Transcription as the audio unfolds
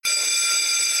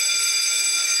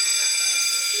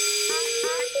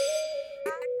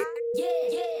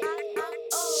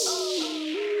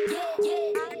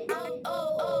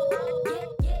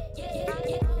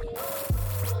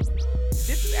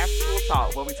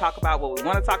where we talk about what we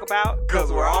want to talk about.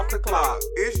 Because we're off the clock.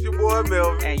 It's your boy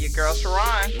Melvin. And your girl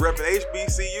Sharon. Repping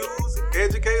HBCUs,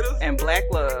 educators, and Black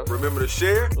Love. Remember to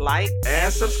share, like,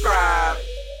 and subscribe.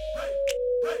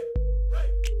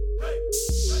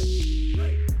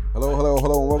 Hello,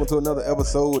 and welcome to another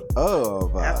episode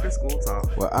of After School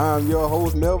Talk. Well, I'm your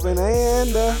host, Melvin, and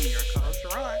I'm your co-host,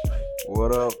 Sharon.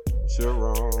 What up,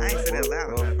 Sharon? I ain't said that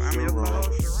loud enough. I'm your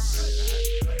co-host, Sharon.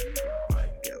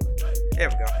 There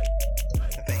we go.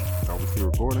 I think. Are we still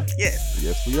recording? Yes.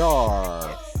 Yes, we are.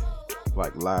 Yes.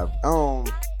 Like live.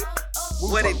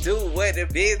 What it do, what the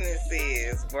business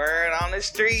is. Word on the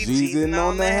street, cheating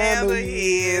on the handle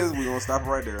is. We're going to stop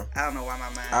right there. I don't know why my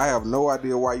mind. I have no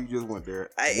idea why you just went there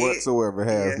whatsoever. It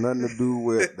has nothing to do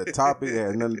with the topic. It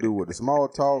has nothing to do with the small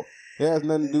talk. It has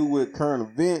nothing to do with current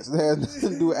events. It has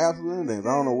nothing to do with absolutely anything.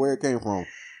 I don't know where it came from.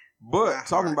 But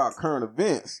talking about current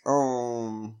events,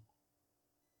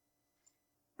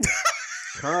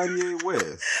 Kanye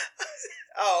West.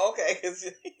 Oh, okay. Because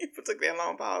you took that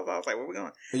long pause. I was like, where we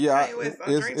going? Yeah,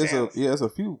 it's a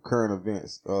few current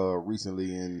events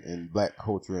recently in black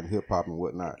culture and hip hop and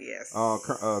whatnot. Yes.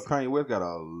 Kanye West got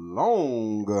a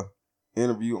long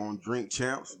interview on Drink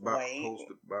Champs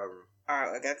hosted by. All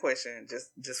right, I got a question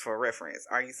just for reference.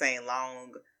 Are you saying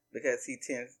long because he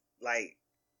tends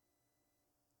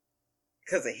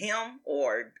because of him,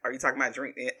 or are you talking about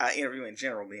interview in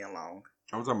general being long?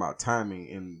 I'm talking about timing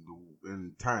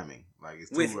and timing. Like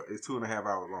it's 2.5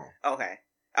 hours long. Okay,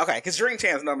 because Drink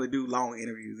Champs normally do long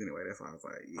interviews anyway. That's why I was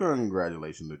like, yeah.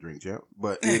 Congratulations to Drink Champ,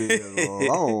 but it is a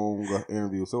long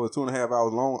interview, so it's 2.5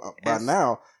 hours long. By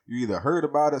now, you either heard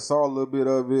about it, saw a little bit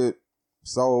of it,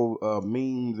 saw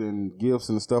memes and gifs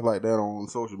and stuff like that on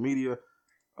social media.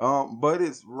 But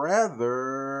it's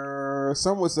rather,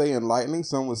 some would say enlightening,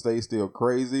 some would say still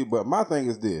crazy. But my thing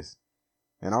is this,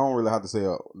 and I don't really have to say,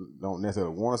 don't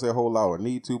necessarily want to say a whole lot or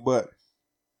need to, but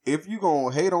if you're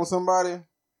going to hate on somebody,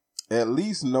 at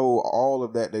least know all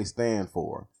of that they stand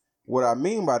for. What I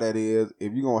mean by that is,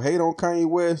 if you're going to hate on Kanye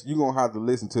West, you're going to have to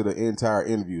listen to the entire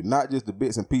interview, not just the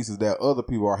bits and pieces that other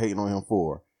people are hating on him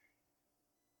for.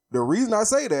 The reason I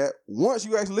say that, once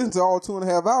you actually listen to all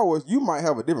 2.5 hours, you might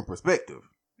have a different perspective.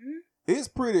 Mm-hmm. It's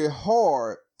pretty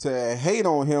hard to hate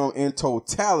on him in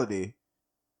totality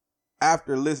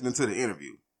after listening to the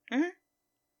interview. Mm-hmm.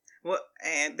 Well,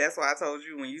 and that's why I told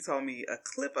you when you told me a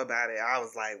clip about it, I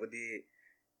was like, well,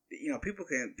 people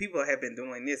have been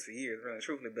doing this for years, really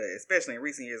truthfully, but especially in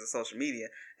recent years of social media,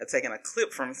 of taking a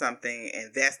clip from something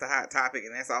and that's the hot topic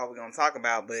and that's all we're going to talk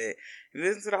about. But if you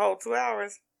listen to the whole 2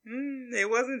 hours, it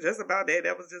wasn't just about that.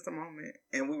 That was just a moment.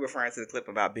 And we were referring to the clip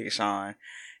about Big Sean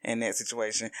and that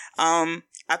situation. I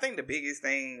think the biggest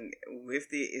thing with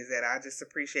it is that I just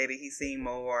appreciated he seemed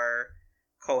more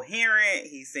coherent.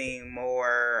 He seemed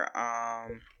more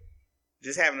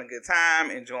just having a good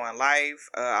time, enjoying life.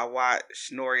 I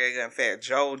watched Noriega and Fat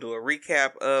Joe do a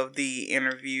recap of the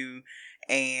interview,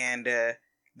 and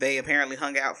they apparently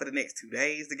hung out for the next 2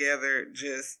 days together.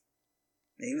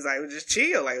 He was like, it was just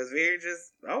chill. Like, it was very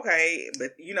just, okay.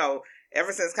 But,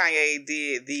 ever since Kanye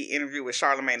did the interview with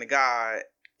Charlamagne the God,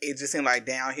 it just seemed like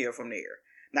downhill from there.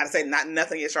 Not to say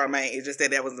nothing against Charlamagne. It's just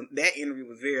that interview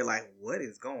was very like, what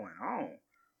is going on?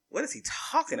 What is he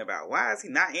talking about? Why is he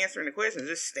not answering the questions?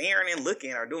 Just staring and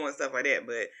looking or doing stuff like that.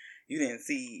 But you didn't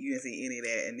see any of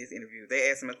that in this interview.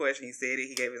 They asked him a question. He said it.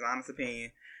 He gave his honest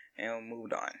opinion and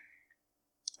moved on.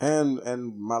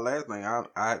 And my last thing,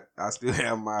 I still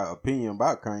have my opinion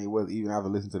about Kanye West even after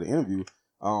listening to the interview.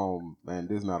 And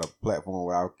this is not a platform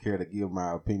where I care to give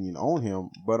my opinion on him.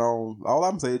 But all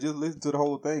I'm saying is just listen to the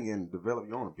whole thing and develop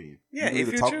your own opinion. Yeah, you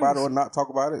can either talk about it or not talk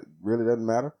about it. Really doesn't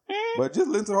matter. But just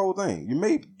listen to the whole thing. You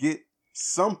may get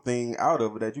something out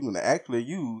of it that you can actually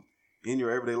use in your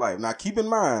everyday life. Now, keep in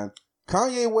mind,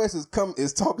 Kanye West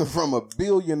is talking from a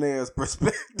billionaire's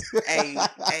perspective. a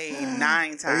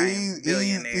 9-time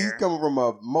billionaire. He's coming from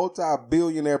a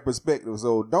multi-billionaire perspective.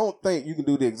 So don't think you can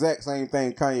do the exact same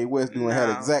thing Kanye West do and have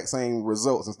the exact same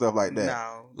results and stuff like that.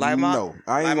 No. I ain't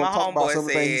gonna talk about some of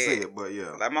the things he said, but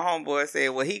yeah. Like my homeboy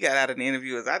said, what he got out of the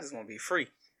interview is, I just want to be free.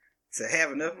 To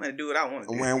have enough money to do what I want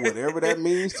to do. And whatever that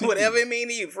means to whatever it means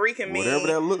to you. Free can mean whatever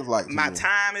that looks like to my you.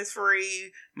 time is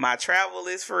free. My travel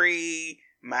is free.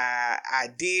 My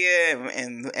idea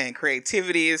and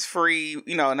creativity is free,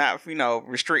 not,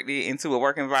 restricted into a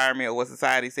work environment or what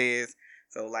society says.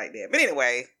 So like that. But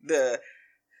anyway, the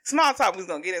small talk we're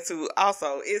going to get into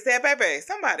also is that, baby,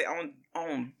 somebody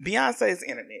on Beyonce's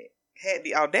internet had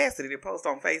the audacity to post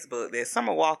on Facebook that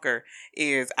Summer Walker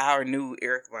is our new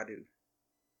Erykah Badu.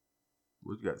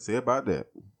 What you got to say about that?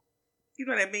 You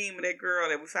know that meme with that girl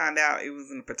that we found out it was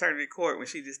in the paternity court when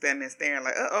she just standing there staring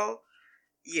like, uh-oh.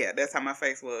 Yeah, that's how my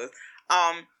face was.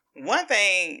 One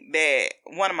thing that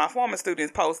one of my former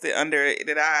students posted under it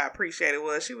that I appreciated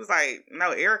was she was like,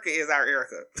 "No, Erica is our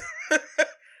Erica."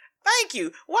 Thank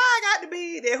you. Why I got to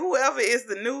be that whoever is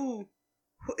the new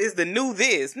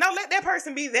this? No, let that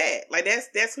person be that. Like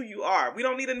that's who you are. We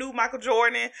don't need a new Michael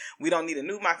Jordan. We don't need a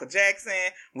new Michael Jackson.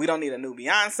 We don't need a new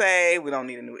Beyonce. We don't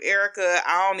need a new Erica.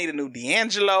 I don't need a new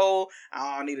D'Angelo.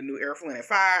 I don't need a new Earth, Wind and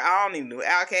Fire. I don't need a new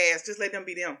Outkast. Just let them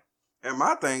be them. And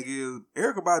my thing is,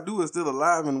 Erykah Badu is still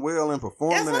alive and well and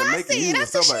performing and making music and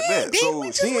stuff like that. So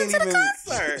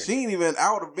she ain't even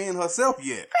out of being herself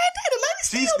yet.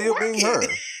 She's still being her.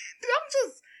 Don't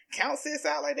just count sis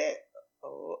out like that.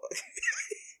 Oh,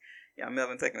 yeah,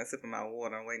 Melvin taking a sip of my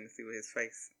water. I'm waiting to see what his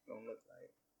face gonna look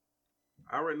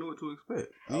like. I already knew what to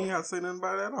expect. You ain't have to say nothing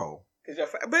about it at all. But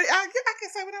I can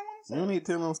say what I want to say. You don't need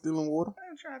to tell me I'm stealing water.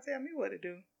 I'm trying to tell me what to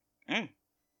do.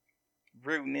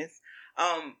 Rudeness.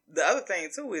 The other thing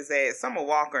too is that Summer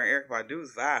Walker and Erykah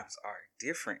Badu's vibes are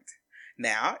different.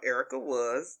 Now, Erykah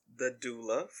was the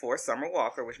doula for Summer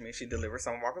Walker, which means she delivered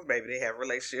Summer Walker's baby. They have a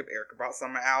relationship. Erykah brought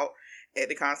Summer out at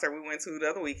the concert we went to the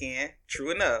other weekend.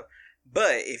 True enough.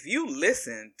 But if you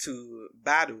listen to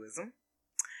Baduism,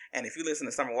 and if you listen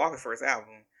to Summer Walker's first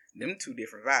album, them two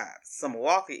different vibes. Summer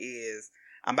Walker is,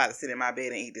 I'm about to sit in my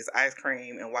bed and eat this ice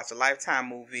cream and watch a Lifetime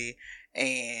movie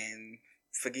and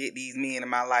forget these men in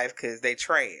my life because they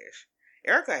trash.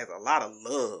 Erykah has a lot of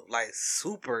love, like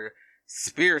super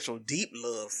spiritual, deep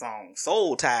love songs,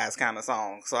 soul ties kind of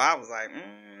songs. So I was like,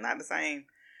 not the same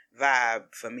vibe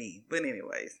for me. But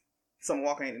anyways, Summer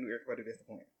Walker ain't the new Erykah Badu, that's the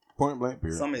point. Point blank,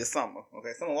 period. Summer is Summer.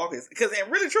 Okay, Summer Walker is, because and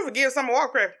really truthfully give Summer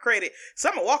Walker credit.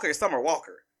 Summer Walker is Summer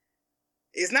Walker.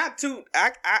 It's not too,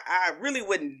 I really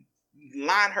wouldn't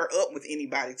line her up with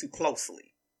anybody too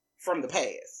closely from the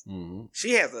past. Mm-hmm.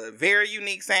 She has a very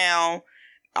unique sound.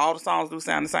 All the songs do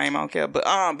sound the same. I don't care, but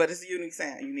it's a unique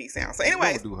sound. So,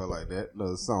 anyways, don't do her like that.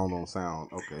 The song don't sound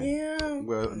okay. Yeah.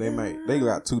 Well, they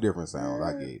got two different sounds.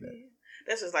 I gave that.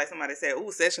 That's just like somebody said,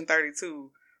 "Ooh, Session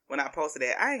 32." When I posted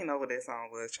that, I didn't know what that song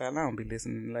was, child. I don't be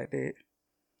listening like that.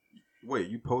 Wait,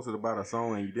 you posted about a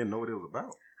song and you didn't know what it was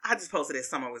about? I just posted that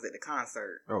Summer was at the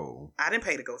concert. Oh. I didn't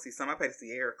pay to go see Summer. I paid to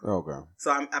see Erykah. Okay.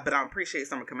 So I appreciate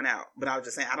Summer coming out. But I was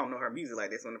just saying, I don't know her music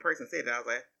like this. When the person said that, I was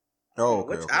like, oh,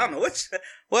 okay. I don't know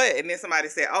what. And then somebody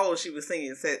said, oh, she was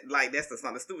singing, like, that's the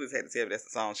song. The students had to tell me that's the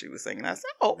song she was singing. I said,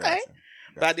 oh, okay. Gotcha.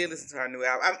 But I did listen to her new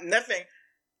album. Nothing.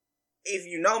 If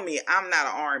you know me, I'm not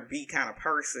an R&B kind of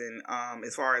person.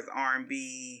 As far as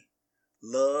R&B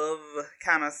love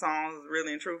kind of songs,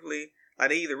 really and truthfully, like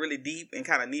they're either really deep and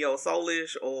kind of neo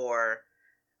soulish, or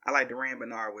I like Duran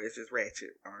Bernard where it's just ratchet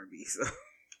R&B. So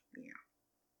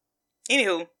yeah.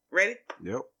 Anywho, ready?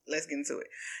 Yep. Let's get into it.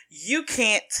 You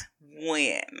can't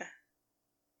win.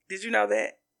 Did you know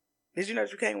that? Did you know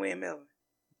that you can't win, Melvin?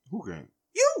 Who can?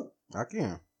 You. I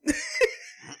can.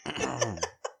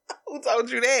 Who told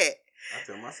you that? I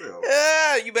tell myself.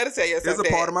 You better tell yourself that. It's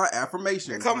a part of my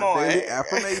affirmations. Come on.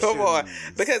 Come on.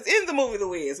 Because in the movie The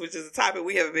Wiz, which is a topic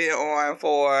we have been on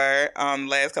for the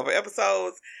last couple of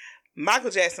episodes, Michael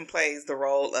Jackson plays the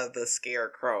role of the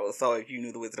Scarecrow. So if you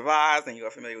knew The Wizard of Oz and you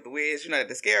are familiar with The Wiz, you know that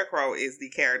the Scarecrow is the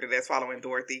character that's following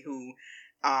Dorothy who,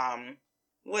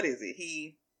 what is it?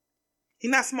 He's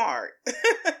not smart.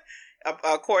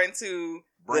 According to...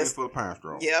 Brain full of pine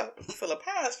straw. Yeah, full of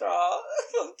pine straw,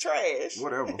 full of trash.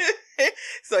 Whatever.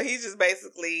 So he's just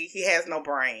basically, he has no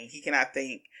brain. He cannot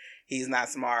think. He's not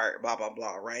smart, blah, blah,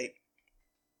 blah, right?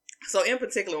 So in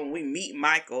particular, when we meet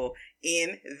Michael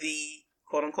in the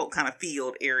quote-unquote kind of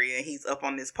field area, and he's up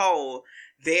on this pole,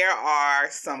 there are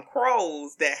some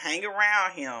crows that hang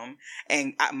around him,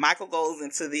 and Michael goes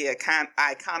into the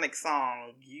iconic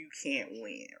song, You Can't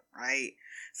Win, right?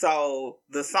 So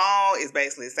the song is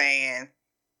basically saying...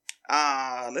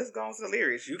 let's go on to the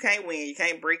lyrics. You can't win, you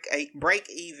can't break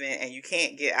even, and you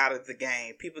can't get out of the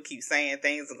game. People keep saying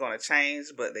things are going to change,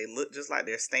 but they look just like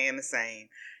they're staying the same.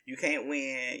 You can't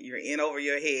win, you're in over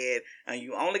your head, and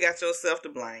you only got yourself to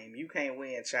blame. You can't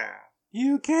win, child.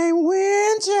 You can't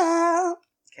win, child.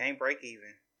 Can't break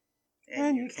even.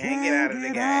 And you can't get out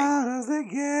of the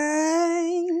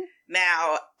game.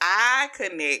 Now, I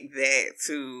connect that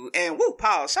to, and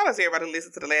pause. Shout out to everybody who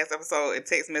listened to the last episode and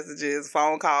text messages,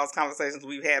 phone calls, conversations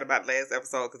we've had about the last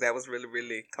episode, because that was really,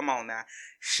 really, come on now,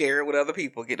 share it with other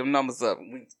people, get them numbers up,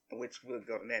 which we'll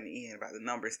go to that in the end about the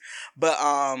numbers. But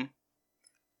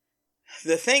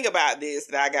the thing about this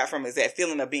that I got from is that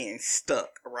feeling of being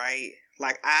stuck, right?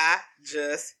 Like I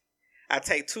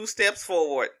take 2 steps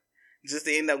forward just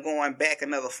to end up going back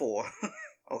another 4,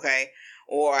 okay?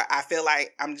 or I feel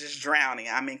like I'm just drowning.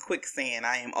 I'm in quicksand.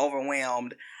 I am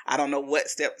overwhelmed. I don't know what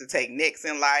step to take next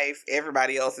in life.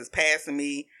 Everybody else is passing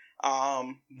me,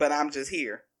 but I'm just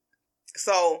here.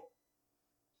 So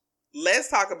let's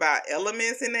talk about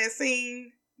elements in that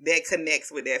scene that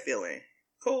connects with that feeling.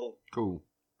 Cool.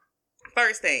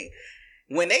 First thing,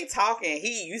 when they talking,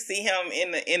 you see him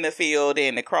in the field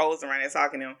and the crows around there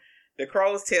talking to him. The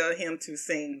crows tell him to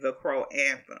sing the crow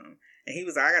anthem. And he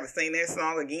was like, I got to sing that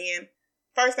song again.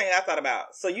 First thing I thought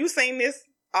about, so you sing this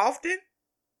often?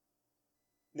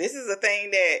 This is a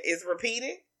thing that is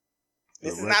repeated?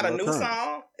 This is not a new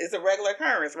song? It's a regular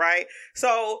occurrence, right?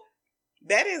 So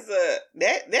that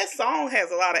song has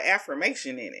a lot of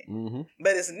affirmation in it. Mm-hmm.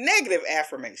 But it's negative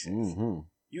affirmations. Mm-hmm.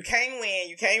 You can't win,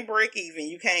 you can't break even,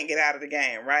 you can't get out of the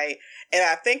game, right? And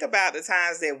I think about the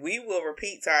times that we will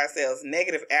repeat to ourselves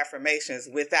negative affirmations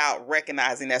without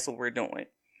recognizing that's what we're doing.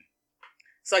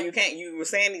 So you were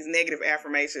saying these negative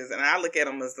affirmations, and I look at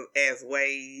them as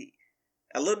way,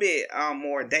 a little bit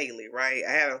more daily, right?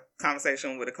 I had a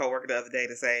conversation with a coworker the other day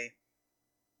to say,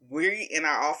 we in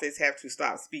our office have to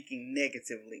stop speaking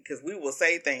negatively, because we will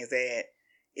say things that,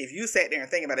 if you sat there and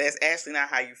think about it, that's actually not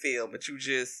how you feel, but you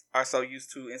just are so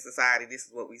used to in society, this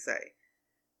is what we say.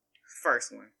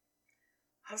 First one.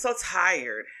 I'm so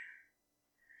tired.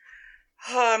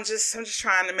 Oh, I'm just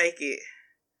trying to make it.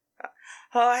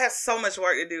 Oh, I have so much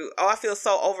work to do. Oh, I feel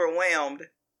so overwhelmed.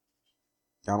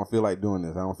 I don't feel like doing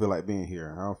this. I don't feel like being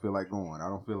here. I don't feel like going. I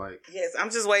don't feel like... Yes, I'm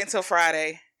just waiting till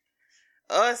Friday.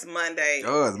 It's Monday.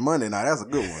 It's Monday. Now, that's a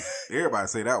good one. Everybody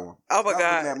say that one. Oh, my God.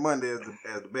 I'm looking at Monday as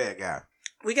the bad guy.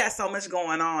 We got so much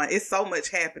going on. It's so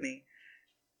much happening.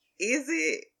 Is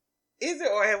it,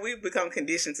 or have we become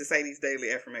conditioned to say these daily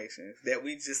affirmations that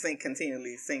we just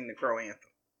continually sing the crow anthem?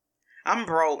 I'm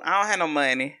broke. I don't have no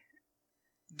money.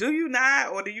 Do you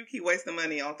not, or do you keep wasting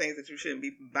money on things that you shouldn't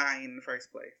be buying in the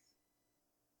first place?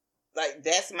 Like,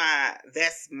 that's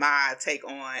my take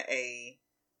on a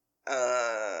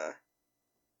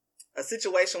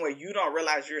situation where you don't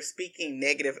realize you're speaking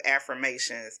negative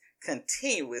affirmations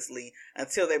continuously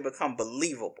until they become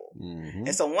believable. Mm-hmm.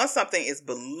 And so once something is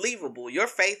believable, your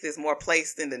faith is more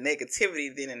placed in the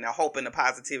negativity than in the hope and the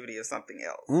positivity of something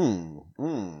else.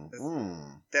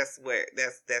 That's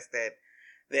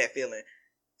that feeling.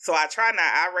 So I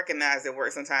recognize at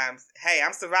work sometimes, hey,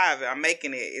 I'm surviving, I'm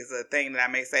making it is a thing that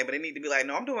I may say, but it need to be like,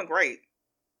 no, I'm doing great.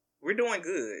 We're doing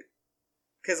good.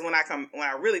 Because when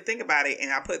I really think about it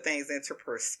and I put things into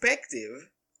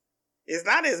perspective, it's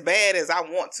not as bad as I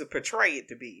want to portray it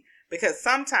to be. Because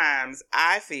sometimes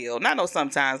I feel,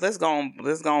 let's go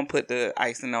and put the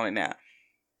icing on it now.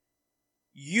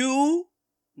 You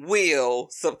will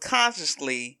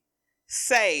subconsciously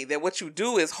say that what you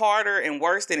do is harder and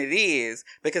worse than it is,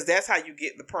 because that's how you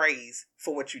get the praise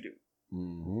for what you do.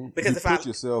 Mm-hmm. Because you put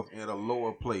yourself in a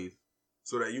lower place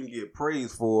so that you can get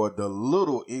praise for the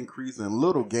little increase and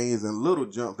little gains and little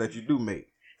jumps that you do make.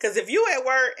 Because if you at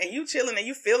work and you chilling and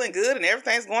you feeling good and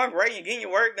everything's going great, you're getting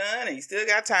your work done and you still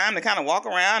got time to kind of walk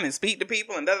around and speak to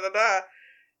people and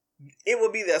it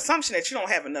will be the assumption that you don't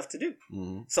have enough to do.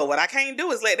 Mm-hmm. So what I can't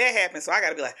do is let that happen. So I got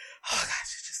to be like, oh gosh,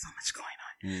 there's just so much going on.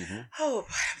 Mm-hmm. Oh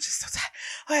boy, I'm just so tired.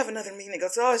 I have another meeting to go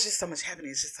to. Oh, it's just so much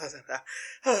happening. It's just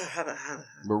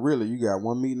But really, you got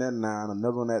one meeting at 9,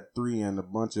 another one at 3, and a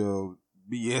bunch of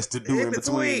BS to do in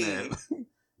between that.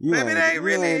 You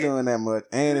ain't doing that much.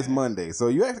 And it's Monday. So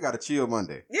you actually got a chill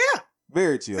Monday. Yeah.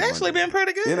 Very chill. It's actually been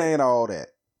pretty good. It ain't all that.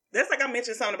 That's like I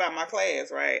mentioned something about my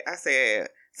class, right? I said,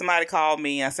 somebody called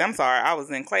me. I said, I'm sorry, I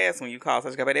was in class when you called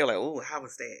such a good. They were like, oh, how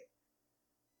was that?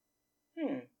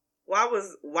 Why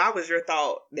was your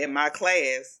thought that my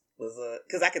class was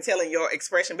because I could tell in your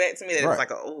expression back to me that it was like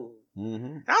Mm-hmm.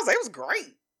 And I was like, it was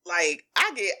great. Like,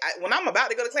 when I'm about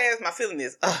to go to class, my feeling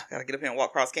is, gotta get up here and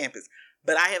walk across campus.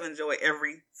 But I have enjoyed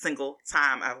every single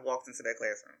time I've walked into that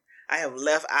classroom. I have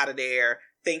left out of there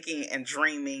thinking and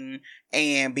dreaming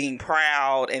and being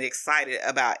proud and excited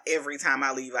about every time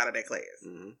I leave out of that class.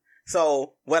 Mm-hmm.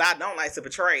 So what I don't like to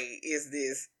portray is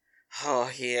this, oh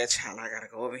yeah, child, I gotta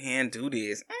go over here and do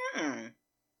this.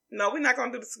 No, we're not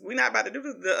gonna do this. We're not about to do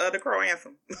the crow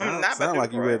anthem. I'm not about to do like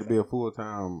the you crow ready anthem. to be a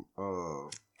full-time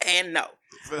And no.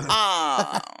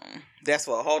 That's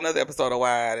for a whole nother episode of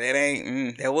why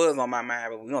that was on my mind,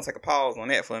 but we're gonna take a pause on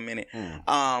that for a minute.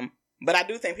 But I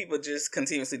do think people just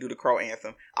continuously do the crow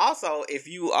anthem. Also, if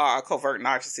you are a covert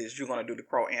narcissist, you're gonna do the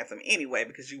crow anthem anyway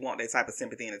because you want that type of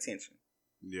sympathy and attention.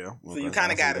 Yeah. So you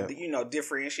kind of got to,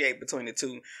 differentiate between the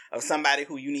two of somebody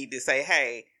who you need to say,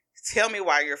 hey, tell me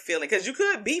why you're feeling, because you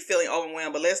could be feeling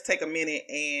overwhelmed, but let's take a minute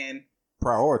and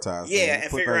prioritize.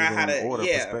 and figure out how to,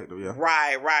 perspective. Yeah.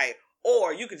 Right.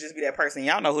 Or you could just be that person.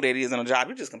 Y'all know who that is on the job.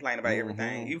 You just complain about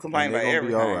everything. You complain about everything.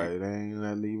 Be all right. They ain't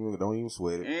nothing even. Don't even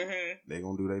sweat it. Mm-hmm. They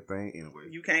gonna do their thing anyway.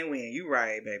 You can't win. You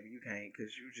right, baby. You can't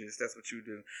because that's what you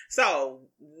do. So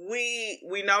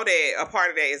we know that a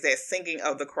part of that is that singing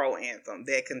of the Crow anthem,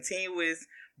 that continuous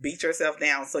beat yourself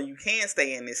down so you can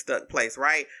stay in this stuck place,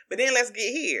 right? But then let's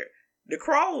get here. The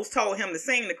Crows told him to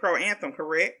sing the Crow anthem,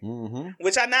 correct? Mm-hmm.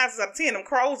 Which I 9 out of 10, them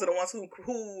Crows are the ones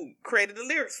who created the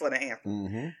lyrics for the anthem.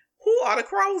 Mm-hmm. Who are the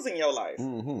Crows in your life?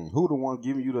 Mm-hmm. Who the one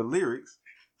giving you the lyrics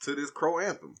to this Crow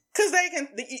anthem? Because they can,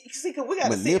 see, cause we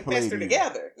got to see it fester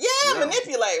together. Yeah,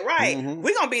 manipulate, right. Mm-hmm.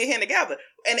 We're going to be here together.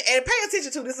 And pay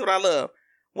attention to this is what I love.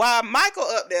 While Michael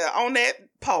up there on that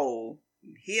pole,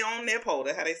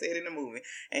 that's how they said it in the movie,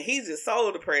 and he's just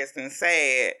so depressed and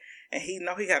sad, and he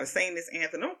know he got to sing this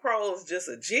anthem. Them Crows just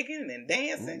a jigging and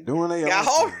dancing. Doing their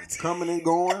own thing. Coming and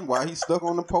going while he's stuck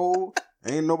on the pole.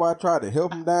 Ain't nobody tried to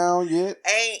help him down yet.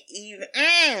 Ain't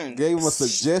even. Gave him a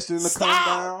suggestion to come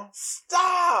down.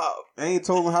 Stop. Ain't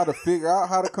told him how to figure out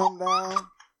how to come down.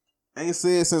 Ain't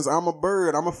said, since I'm a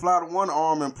bird, I'm going to fly to one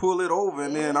arm and pull it over.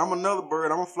 And then I'm another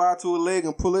bird, I'm going to fly to a leg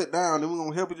and pull it down. Then we're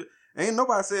going to help you. Ain't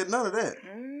nobody said none of that.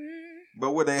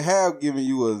 But what they have given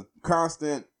you is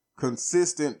constant,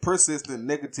 consistent, persistent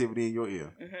negativity in your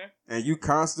ear. Mm-hmm. And you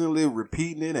constantly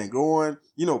repeating it and going,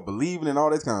 believing in all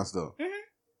that kind of stuff. Mm-hmm.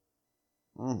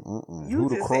 You Who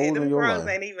just said them Crows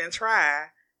ain't even try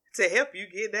to help you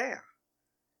get down.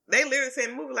 They literally said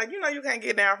in the movie, like, you can't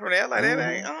get down from there. Like, that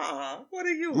ain't, what are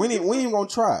you? We ain't gonna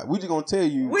try. We just gonna tell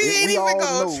you. We ain't even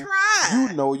gonna try.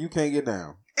 You know you can't get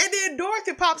down. And then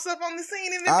Dorothy pops up on the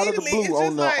scene and out of the blue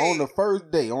on the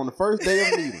first day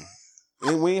of meeting.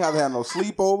 And we ain't have to have no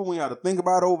sleepover. We ain't have to think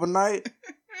about it overnight.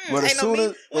 But as soon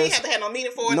as we ain't have to have no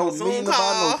meeting for it, no Zoom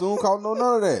call, no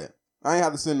none of that. I ain't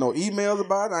have to send no emails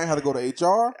about it. I ain't have to go to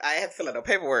HR. I ain't have to fill out no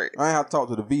paperwork. I ain't have to talk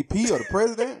to the VP or the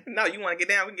president. No, you want to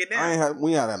get down, we can get down.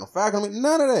 We ain't have no faculty.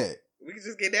 None of that. We can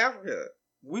just get down from here.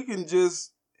 We can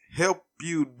just help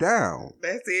you down.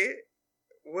 That's it.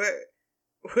 What?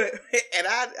 And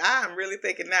I'm really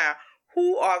thinking now,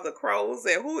 who are the Crows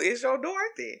and who is your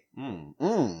Dorothy? Who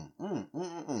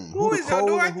is your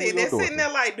Dorothy? They're sitting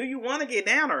there like, do you want to get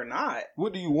down or not?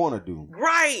 What do you want to do?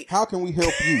 Right. How can we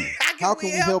help you? How can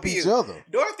we help each other?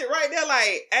 Dorothy right there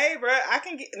like, hey, bro, I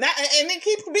can get... Now, and then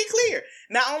be clear.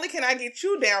 Not only can I get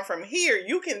you down from here,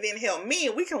 you can then help me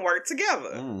and we can work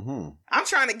together. Mm-hmm. I'm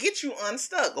trying to get you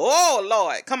unstuck. Oh,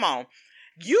 Lord. Come on.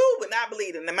 You would not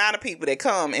believe the amount of people that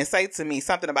come and say to me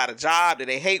something about a job that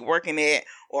they hate working at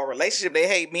or a relationship they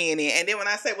hate being in. And then when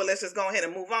I say, well, let's just go ahead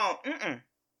and move on.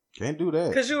 Can't do that.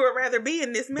 Because you would rather be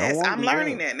in this mess. I'm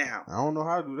learning that now. I don't know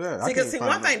how to do that. See,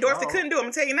 one thing Dorothy couldn't do, I'm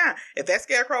going to tell you now. If that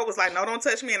scarecrow was like, no, don't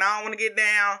touch me and I don't want to get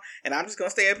down and I'm just going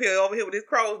to stay over here with this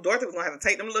crow, Dorothy was going to have to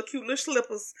take them cute little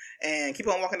slippers and keep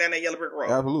on walking down that yellow brick road.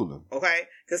 Absolutely. Okay?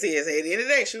 Because at the end of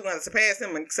the day, she was going to surpass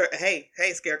him and say,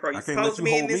 hey, scarecrow, you're supposed to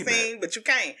be in this scene, but you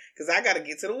can't because I got to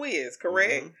get to the whiz,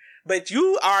 correct? Mm-hmm. But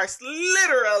you are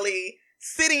literally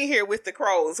sitting here with the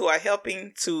Crows who are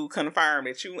helping to confirm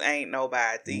that you ain't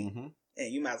nobody. Mm-hmm.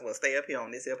 And you might as well stay up here on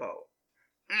this hip hole.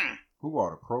 Who are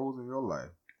the Crows in your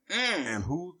life? And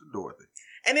who's the Dorothy?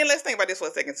 And then let's think about this for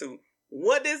a second too.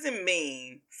 What does it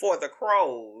mean for the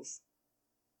Crows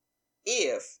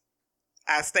if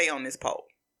I stay on this pole?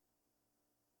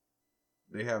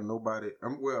 They have nobody.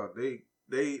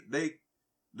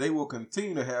 They will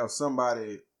continue to have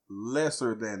somebody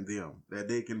lesser than them that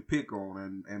they can pick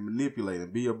on and manipulate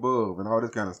and be above and all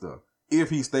this kind of stuff. If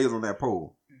he stays on that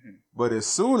pole. Mm-hmm. But as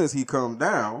soon as he comes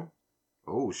down,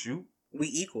 oh shoot. We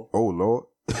equal. Oh Lord.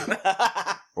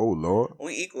 Oh Lord.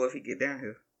 We equal if he get down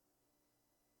here.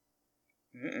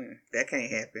 That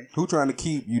can't happen. Who trying to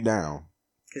keep you down?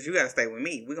 Because you got to stay with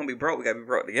me. We're going to be broke. We got to be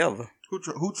broke together.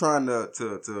 Who trying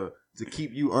to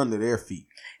keep you under their feet?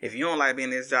 If you don't like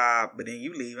being in this job, but then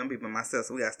you leave, I'm being myself,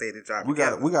 so we got to stay at the job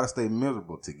together. We got to stay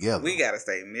miserable together. We got to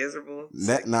stay miserable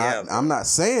together. I'm not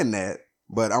saying that,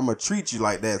 but I'm going to treat you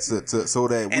like that so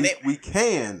that we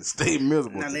can stay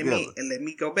miserable together. Let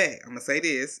me go back. I'm going to say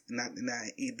this.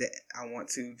 I want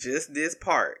to just this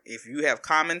part. If you have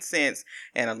common sense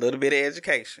and a little bit of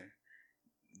education,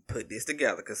 put this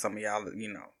together because some of y'all,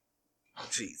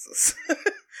 Jesus.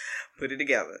 Put it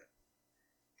together.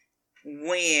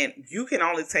 When you can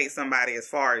only take somebody as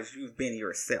far as you've been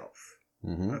yourself.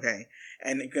 Mm-hmm. Okay?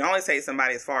 And you can only take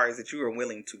somebody as far as that you are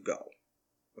willing to go.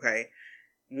 Okay?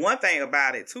 One thing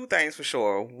about it, two things for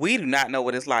sure. We do not know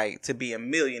what it's like to be a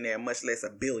millionaire, much less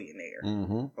a billionaire.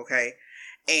 Mm-hmm. Okay?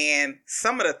 And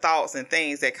some of the thoughts and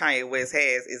things that Kanye West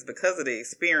has is because of the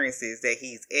experiences that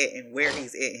he's at and where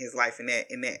he's at in his life in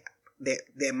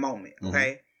that moment.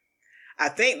 Okay? Mm-hmm. I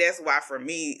think that's why for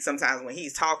me, sometimes when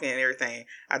he's talking and everything,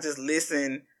 I just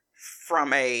listen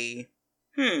from a,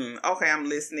 okay, I'm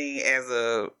listening as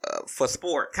for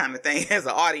sport kind of thing as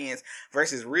an audience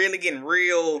versus really getting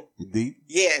real deep.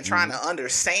 Yeah, and trying to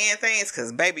understand things.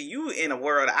 Cause baby, you in a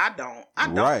world I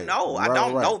don't know. I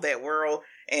don't know that world.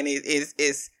 And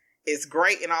it's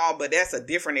great and all, but that's a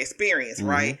different experience,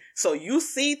 right? So you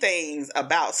see things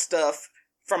about stuff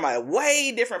from a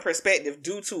way different perspective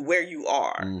due to where you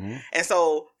are. And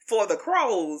so for the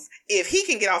Crows, if he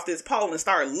can get off this pole and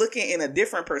start looking in a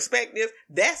different perspective,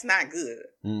 that's not good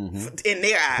in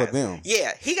their eyes. For them.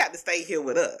 Yeah, he got to stay here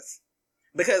with us.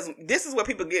 Because this is what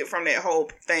people get from that whole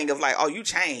thing of like, oh, you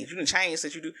changed. You didn't change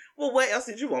since you do. Well, what else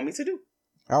did you want me to do?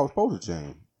 I was supposed to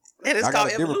change. And it's called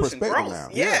evolution, growth. Now.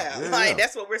 Yeah,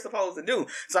 that's what we're supposed to do.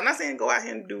 So I'm not saying go out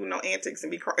here and do no antics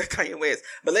and be Kanye West,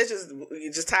 but let's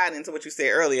just tie it into what you said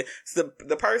earlier. So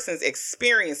the person's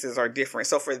experiences are different.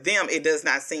 So for them, it does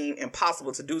not seem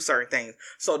impossible to do certain things.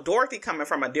 So Dorothy, coming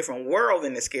from a different world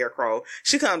than the Scarecrow,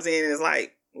 she comes in and is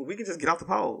like, well, we can just get off the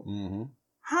pole.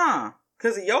 Huh?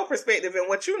 Because of your perspective and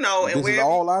what you know, and this is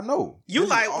all I know. You this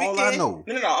like is we all can. I know.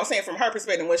 No. I'm saying from her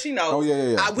perspective, what she knows. Oh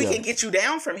yeah. We can get you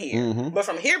down from here, but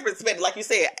from her perspective, like you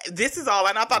said, this is all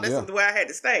I know. I thought this is where I had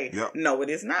to stay. No, it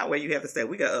is not where you have to stay.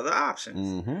 We got other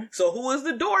options. So who is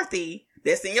the Dorothy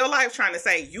that's in your life trying to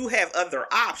say you have other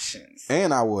options?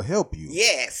 And I will help you.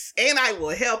 Yes, and I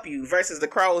will help you. Versus the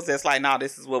Crows that's like, nah,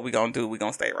 this is what we gonna do. We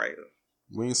gonna stay right here.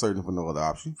 We ain't searching for no other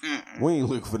options. We ain't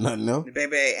looking for nothing else.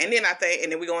 Baby. And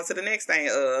then we go into the next thing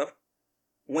of,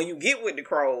 when you get with the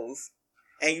Crows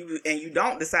and you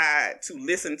don't decide to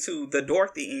listen to the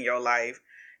Dorothy in your life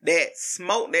that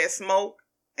smoke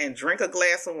and drink a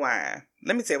glass of wine,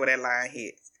 let me tell you where that line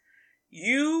hits.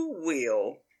 You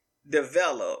will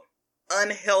develop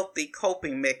unhealthy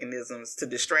coping mechanisms to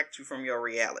distract you from your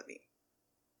reality.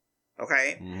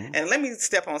 Okay? And let me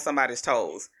step on somebody's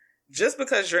toes. Just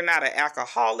because you're not an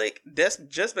alcoholic,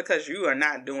 just because you are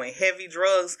not doing heavy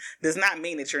drugs, does not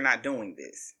mean that you're not doing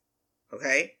this.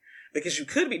 Okay? Because you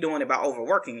could be doing it by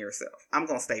overworking yourself. I'm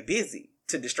going to stay busy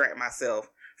to distract myself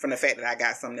from the fact that I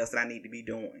got something else that I need to be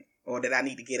doing or that I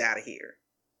need to get out of here.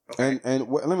 Okay? And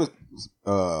let me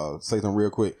say something real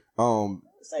quick.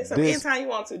 Say something anytime you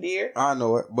want to, dear. I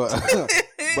know it, but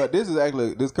but this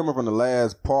is coming from the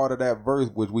last part of that verse,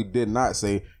 which we did not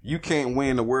say. You can't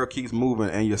win. The world keeps moving,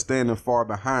 and you're standing far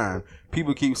behind.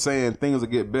 People keep saying things will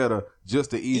get better just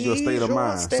to ease your state of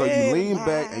mind. So you lean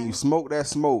back and you smoke that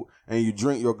smoke, and you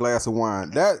drink your glass of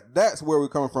wine. That's where we're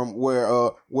coming from.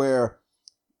 Where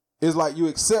it's like you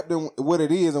accepting what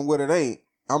it is and what it ain't.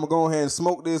 I'm going to go ahead and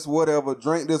smoke this, whatever,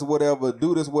 drink this, whatever,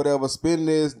 do this, whatever, spend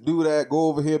this, do that, go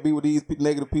over here, be with these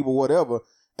negative people, whatever.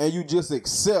 And you just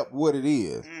accept what it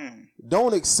is.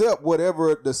 Don't accept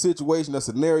whatever the situation, the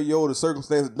scenario, the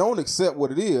circumstances. Don't accept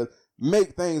what it is.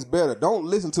 Make things better. Don't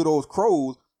listen to those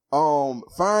crows.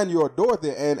 Find your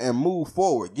Dorothy and move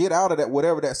forward. Get out of that,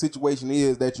 whatever that situation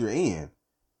is that you're in.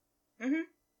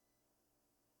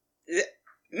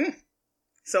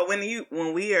 So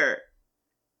when we are,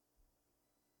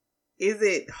 is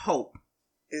it hope?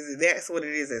 That's what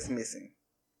it is that's missing?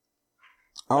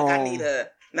 Like I need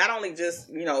not only just,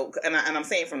 and I'm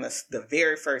saying from the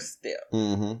very first step.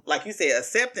 Like you said,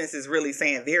 acceptance is really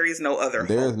saying there is no other hope.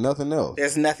 There's nothing else.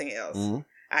 There's nothing else.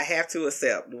 I have to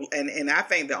accept. And I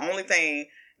think the only thing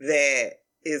that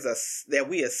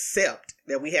we accept,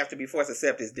 that we have to be forced to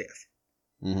accept, is death.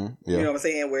 You know what I'm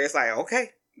saying? Where it's like,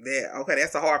 okay,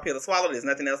 that's a hard pill to swallow. There's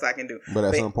nothing else I can do. But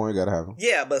at some point, it got to happen.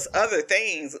 Yeah, but other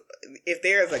things, if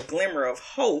there's a glimmer of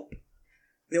hope,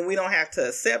 then we don't have to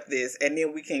accept this, and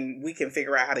then we can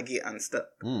figure out how to get unstuck.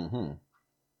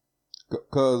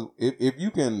 Because if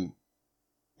you can,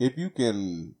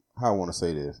 how I want to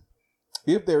say this,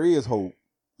 if there is hope,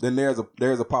 then there's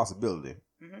a possibility.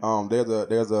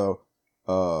 There's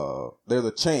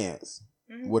a chance.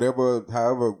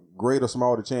 However great or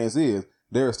small the chance is,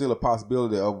 there is still a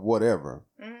possibility of whatever.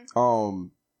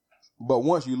 But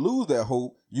once you lose that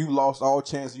hope, you lost all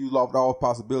chances, you lost all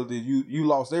possibilities, you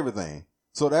lost everything.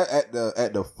 So that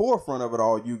at the forefront of it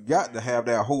all, you got to have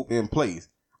that hope in place.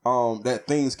 That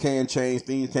things can change,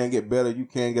 things can get better, you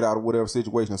can get out of whatever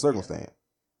situation or circumstance.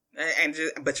 And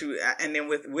then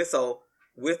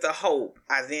with the hope,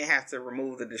 I then have to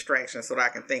remove the distraction so that I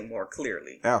can think more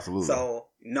clearly. Absolutely. So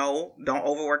no, don't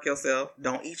overwork yourself.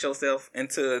 Don't eat yourself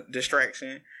into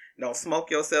distraction. Don't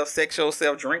smoke yourself, sex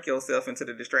yourself, drink yourself into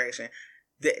the distraction.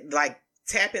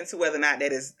 Tap into whether or not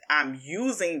that is, I'm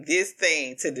using this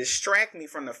thing to distract me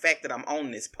from the fact that I'm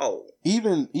on this pole.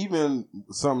 Even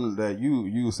something that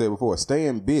you said before,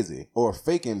 staying busy or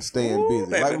faking staying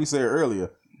busy. Baby. Like we said earlier,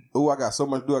 oh, I got so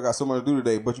much to do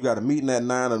today, but you got a meeting at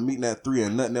 9, a meeting at 3,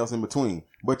 and nothing else in between.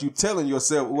 But you telling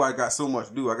yourself, oh, I got so much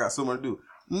to do.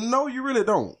 No, you really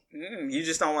don't. You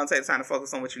just don't want to take the time to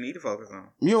focus on what you need to focus on.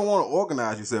 You don't want to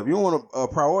organize yourself. You don't want to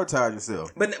prioritize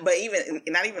yourself. But even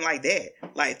not even like that.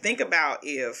 Like, think about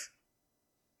if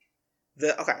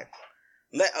the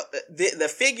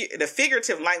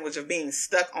figurative language of being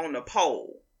stuck on the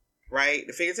pole, right?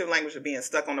 The figurative language of being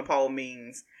stuck on the pole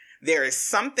means there is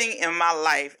something in my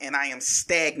life and I am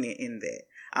stagnant in that.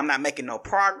 I'm not making no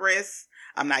progress.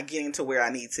 I'm not getting to where I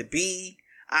need to be.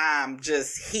 I'm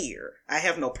just here. I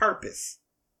have no purpose.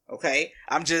 Okay?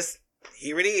 I'm just,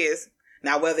 here it is.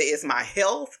 Now, whether it's my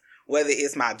health, whether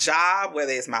it's my job,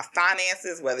 whether it's my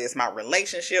finances, whether it's my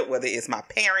relationship, whether it's my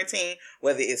parenting,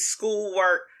 whether it's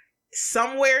schoolwork,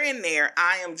 somewhere in there,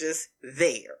 I am just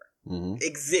there,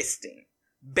 existing,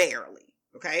 barely.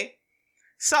 Okay?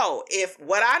 So, if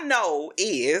what I know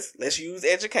is, let's use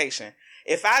education.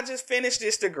 If I just finish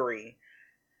this degree,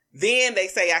 then they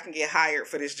say I can get hired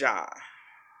for this job.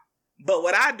 But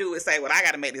what I do is say, well, I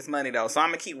got to make this money, though. So I'm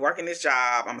going to keep working this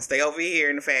job. I'm going to stay over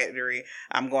here in the factory.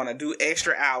 I'm going to do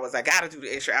extra hours. I got to do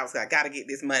the extra hours. I got to get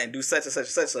this money and do such and such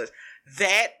and such and such.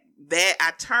 That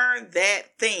I turn that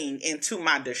thing into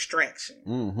my distraction.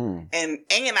 Mm-hmm. And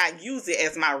I use it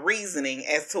as my reasoning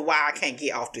as to why I can't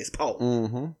get off this pole.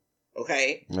 Mm-hmm.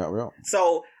 Okay? Not real.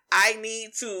 So I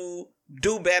need to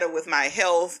do better with my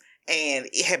health and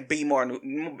be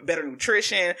better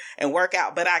nutrition and work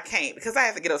out, but I can't because I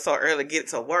have to get up so early, get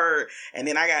to work, and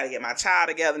then I got to get my child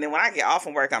together. And then when I get off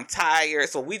from work, I'm tired.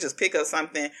 So we just pick up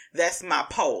something. That's my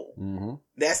pole. Mm-hmm.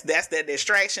 That's that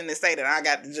distraction to say that I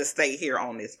got to just stay here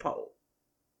on this pole.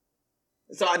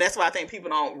 So that's why I think people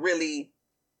don't really,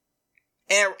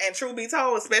 and truth be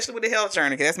told, especially with the health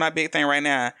journey, because that's my big thing right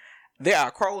now. There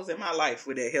are crows in my life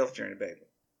with that health journey, baby.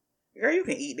 Girl, you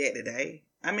can eat that today.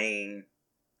 I mean,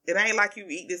 it ain't like you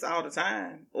eat this all the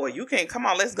time. Or you can't, come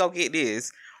on, let's go get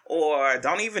this. Or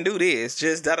don't even do this.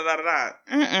 Just da-da-da-da-da.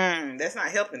 That's not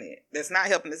helping it. That's not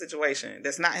helping the situation.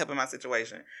 That's not helping my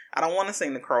situation. I don't want to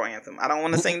sing the crow anthem. I don't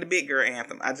want to sing the big girl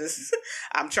anthem.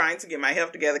 I'm trying to get my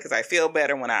health together because I feel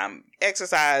better when I'm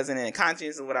exercising and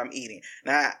conscious of what I'm eating.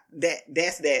 Now,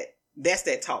 that's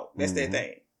that talk. That's that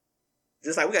thing.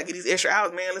 Just like, we got to get these extra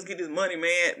hours, man. Let's get this money,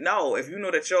 man. No, if you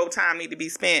know that your time need to be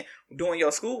spent doing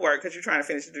your schoolwork because you're trying to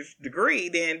finish the degree,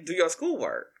 then do your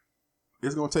schoolwork.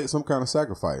 It's going to take some kind of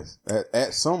sacrifice.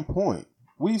 At some point,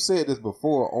 we've said this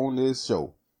before on this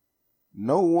show.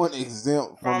 No one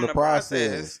exempt from the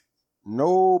process.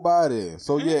 Nobody.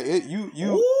 So, yeah, you're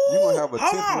going to have a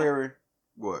temporary...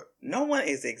 What? No one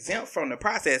is exempt from the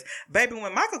process. Baby,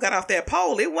 when Michael got off that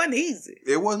pole, it wasn't easy.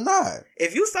 It was not.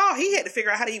 If you saw, he had to figure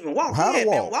out how to even walk. He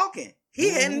hadn't been walking. He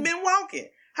hadn't been walking.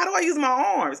 How do I use my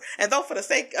arms? And though for the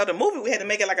sake of the movie, we had to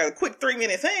make it like a quick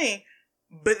 3-minute thing.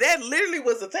 But that literally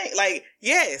was the thing. Like,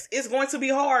 yes, it's going to be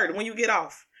hard when you get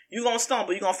off. You're going to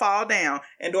stumble. You're going to fall down.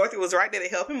 And Dorothy was right there to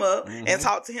help him up and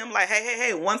talk to him like,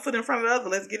 hey, one foot in front of the other.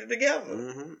 Let's get it together.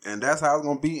 Mm-hmm. And that's how it's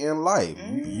going to be in life.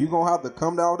 You're going to have to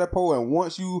come down off that pole. And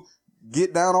once you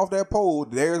get down off that pole,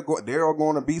 there are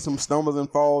going to be some stumbles and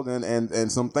falls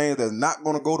and some things that's not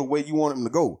going to go the way you want them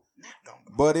to go.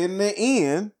 But in the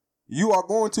end, you are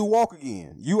going to walk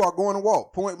again. You are going to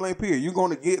walk. Point blank period. You're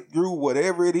going to get through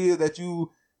whatever it is that you've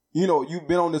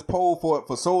been on this pole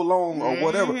for so long or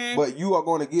whatever, but you are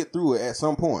going to get through it at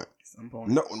some point.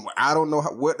 No, I don't know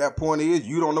what that point is.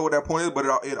 You don't know what that point is, but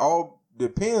it all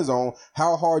depends on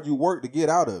how hard you work to get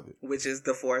out of it. Which is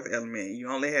the fourth element. You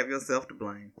only have yourself to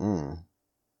blame.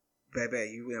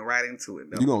 Baby, you went right into it.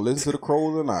 You gonna listen to the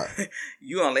crows or not?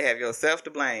 You only have yourself to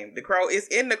blame. The crow is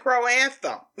in the crow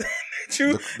anthem.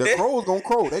 The crow's gonna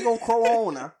crow. They gonna crow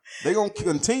on now. They gonna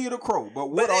continue to crow.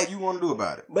 But what are you gonna do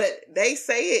about it? But they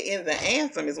say it in the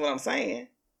anthem is what I'm saying.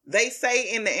 They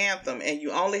say in the anthem, and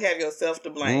you only have yourself to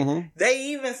blame. They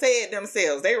even say it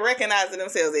themselves. They recognize it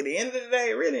themselves. At the end of the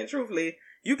day, really and truthfully,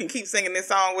 you can keep singing this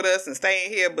song with us and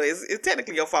staying here, but it's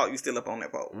technically your fault you still up on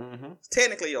that pole. It's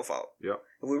technically your fault. Yep.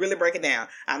 If we really break it down.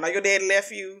 I know your dad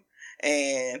left you,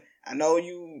 and I know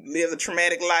you lived a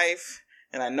traumatic life,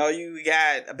 and I know you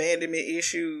got abandonment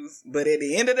issues, but at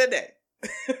the end of the day,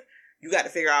 you got to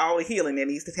figure out all the healing that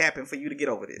needs to happen for you to get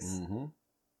over this.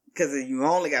 Because you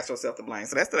only got yourself to blame.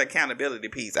 So that's the accountability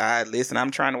piece.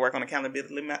 I'm trying to work on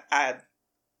accountability.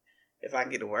 If I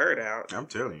can get the word out. I'm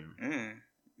telling you.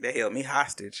 They held me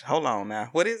hostage. Hold on now.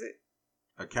 What is it?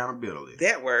 Accountability.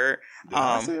 That word. Did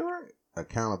I say it right?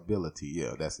 Accountability.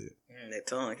 Yeah, that's it. That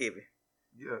tongue heavy.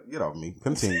 Yeah, get off me.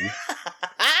 Continue.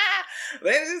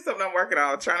 That is something I'm working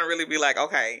on. Trying to really be like,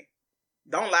 okay,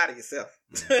 don't lie to yourself.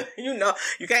 You know,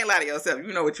 you can't lie to yourself.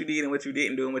 You know what you did and what you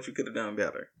didn't do and what you could have done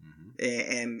better.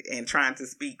 And trying to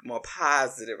speak more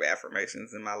positive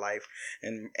affirmations in my life,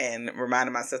 and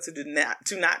reminding myself to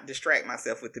not distract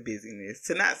myself with the busyness,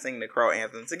 to not sing the crow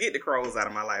anthem, to get the crows out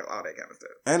of my life, all that kind of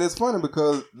stuff. And it's funny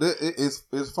because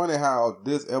it's funny how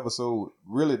this episode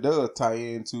really does tie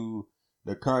into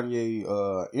the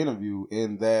Kanye interview,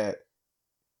 in that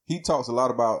he talks a lot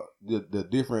about the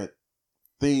different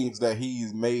things that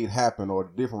he's made happen,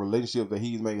 or different relationships that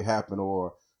he's made happen,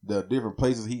 or the different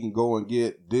places he can go and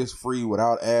get this free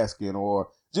without asking, or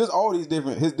just all these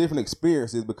his different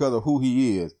experiences because of who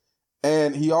he is.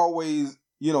 And he always,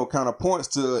 kind of points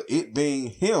to it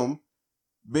being him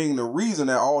being the reason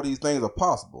that all these things are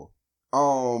possible.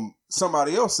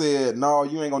 Somebody else said, no,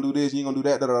 you ain't gonna do this, you ain't gonna do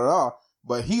that, da da da.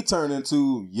 But he turned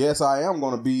into, yes, I am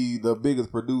gonna be the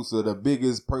biggest producer, the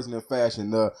biggest person in fashion,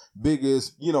 the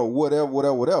biggest,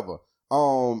 whatever.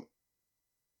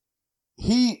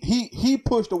 He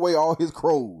pushed away all his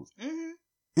crows. Mm-hmm.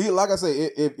 He, like I say,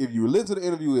 if you listen to the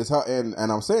interview, it's how, and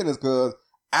I'm saying this because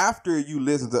after you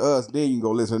listen to us, then you can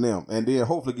go listen to them, and then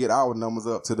hopefully get our numbers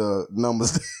up to the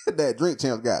numbers that Drink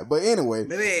Champs got. But anyway,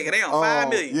 they on 5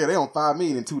 million. Yeah, they on 5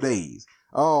 million in 2 days.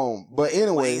 But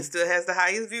anyway, Wayne still has the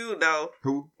highest view though.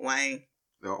 Who? Wayne.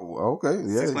 Oh, okay,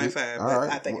 yeah, 6.5. All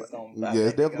right. I think it's gonna. Yeah,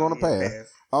 it's definitely gonna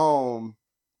pass.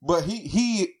 But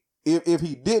he if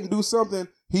he didn't do something,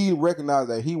 he recognized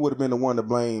that he would have been the one to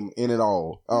blame in it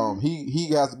all. He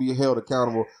has to be held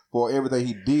accountable for everything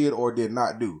he did or did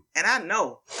not do. And I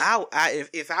know,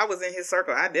 if I was in his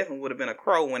circle, I definitely would have been a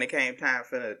crow when it came time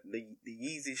for the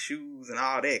Yeezy shoes and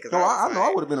all that. So I know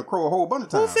I would have been a crow a whole bunch of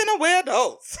times. Who finna wear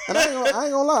those? And I ain't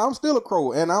gonna lie, I'm still a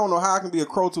crow, and I don't know how I can be a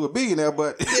crow to a billionaire,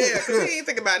 but yeah, because we ain't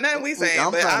thinking about nothing we saying.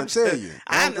 I'm trying to tell you.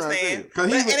 I understand.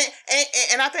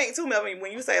 And I think too, Melvin,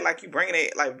 when you say like you bringing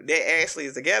it like that Ashley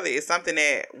is together, it's something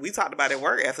that we talked about at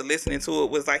work after listening to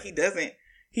it. Was like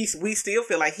we still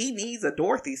feel like he needs a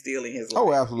Dorothy still in his life.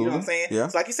 Oh, absolutely. You know what I'm saying? Yeah.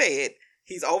 It's like you said,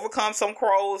 he's overcome some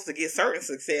crows to get certain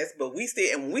success, but we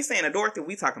still, and when we saying a Dorothy,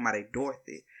 we talking about a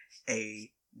Dorothy.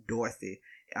 We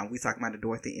talking about the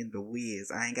Dorothy in The Wiz.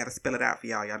 I ain't got to spell it out for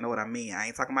y'all. Y'all know what I mean. I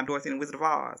ain't talking about Dorothy in The Wizard of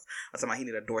Oz. I'm talking about he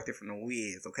need a Dorothy from The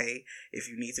Wiz, okay? If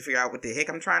you need to figure out what the heck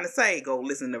I'm trying to say, go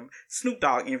listen to Snoop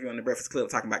Dogg interview on The Breakfast Club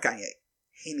talking about Kanye.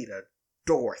 He need a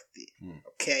Dorothy,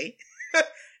 okay?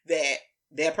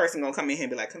 That person gonna come in here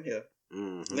and be like, come here.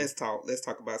 Mm-hmm. Let's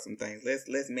talk about some things.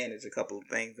 Let's manage a couple of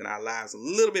things in our lives a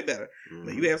little bit better. Mm-hmm.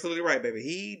 But you're absolutely right, baby.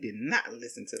 He did not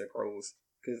listen to the crows.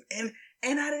 And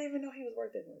I didn't even know he was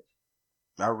worth that much.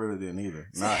 I really didn't either.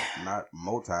 Not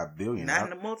multi-billion. Not in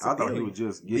the multi-billion. I thought he was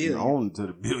just getting on to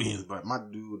the billions, but my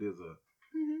dude is a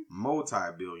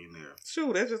multi-billionaire.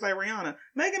 Shoot, that's just like Rihanna.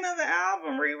 Make another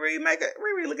album, Riri.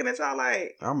 Riri looking at y'all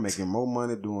like, I'm making more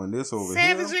money doing this over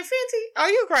Savage here. Savage and 50? Are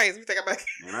you crazy? You think about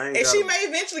it? And she may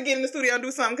eventually get in the studio and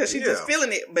do something because she's just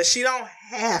feeling it, but she don't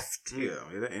have to. Yeah,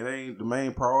 it ain't the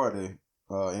main priority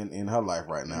in her life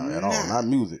right now at all. Not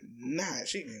music. Not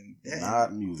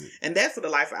music. And that's what the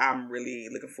life I'm really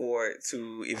looking forward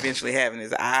to eventually having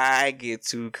is I get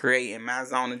to create in my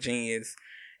zone of genius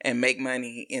and make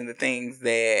money in the things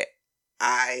that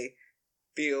I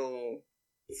feel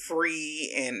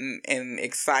free and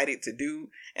excited to do.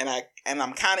 And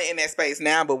I'm kind of in that space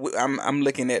now, but I'm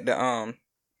looking at the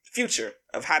future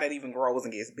of how that even grows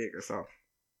and gets bigger. So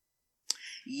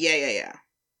yeah.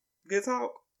 Good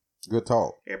talk. Good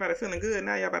talk. Everybody feeling good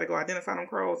now. Y'all about to go identify them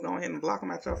crows. Go ahead and block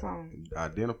them out your phone.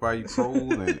 Identify your crows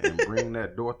and bring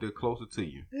that Dorothy closer to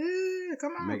you. Yeah,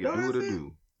 come on, make it Dorothy. do what it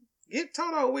do. Get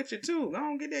Toto with you too. Go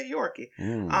on, get that Yorkie.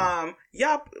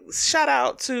 Y'all, shout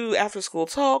out to After School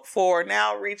Talk for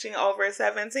now reaching over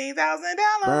 $17,000.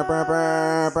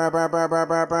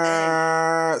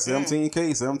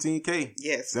 17K.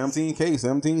 Yes.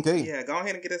 17K. Yeah, go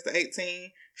ahead and get us to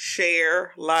 18.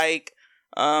 Share, like,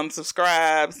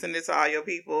 subscribe, send it to all your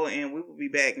people, and we will be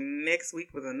back next week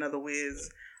with another Wiz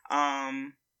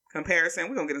comparison.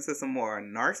 We're gonna get into some more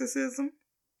narcissism.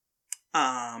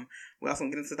 We're also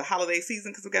gonna get into the holiday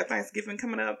season because we got Thanksgiving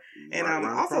coming up, and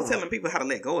also telling people how to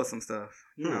let go of some stuff.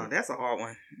 You know, that's a hard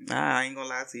one. I ain't gonna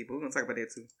lie to you, but we're gonna talk about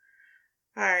that too.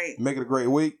 All right, make it a great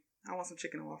week. I want some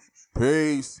chicken and waffles.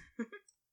 Peace.